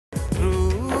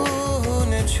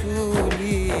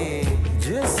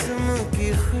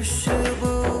खुशबू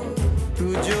तू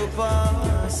जो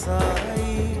पास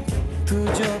आई, तू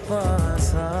जो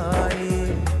पास आई,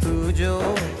 तू जो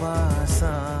पास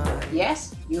आई. Yes,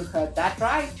 you heard that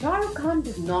right. Shah Rukh Khan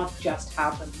did not just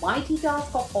have the mighty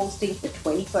task of hosting the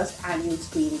 21st Annual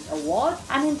Screen Award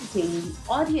and entertaining the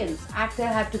audience. Actor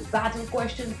had to battle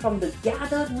questions from the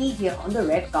gathered media on the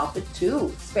red carpet too.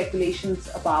 Speculations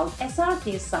about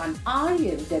SRK's son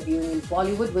Aryan debuting in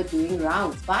Bollywood were doing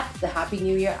rounds, but the Happy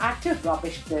New Year actor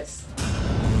rubbished this.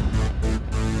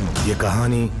 ये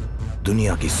कहानी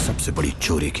दुनिया की सबसे बड़ी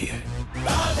चोरी की है.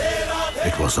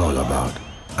 It was all about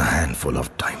a handful of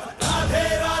diamonds.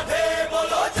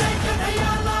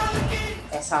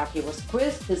 SRK was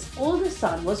quizzed. His oldest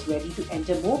son was ready to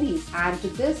enter movies, and to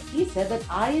this he said that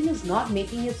Aryan is not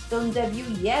making his film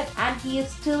debut yet and he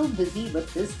is still busy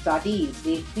with his studies.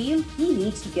 They feel he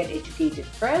needs to get educated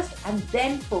first and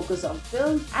then focus on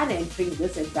film and entering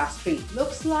this industry.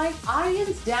 Looks like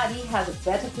Aryan's daddy has a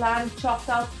better plan chalked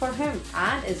out for him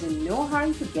and is in no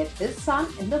hurry to get his son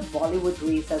in the Bollywood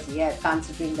race as yet.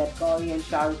 Considering that Gauri and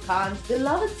Shah Rukh Khan's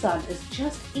beloved son is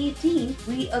just 18,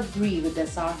 we agree with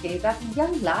SRK that the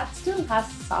young lad still has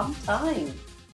some time.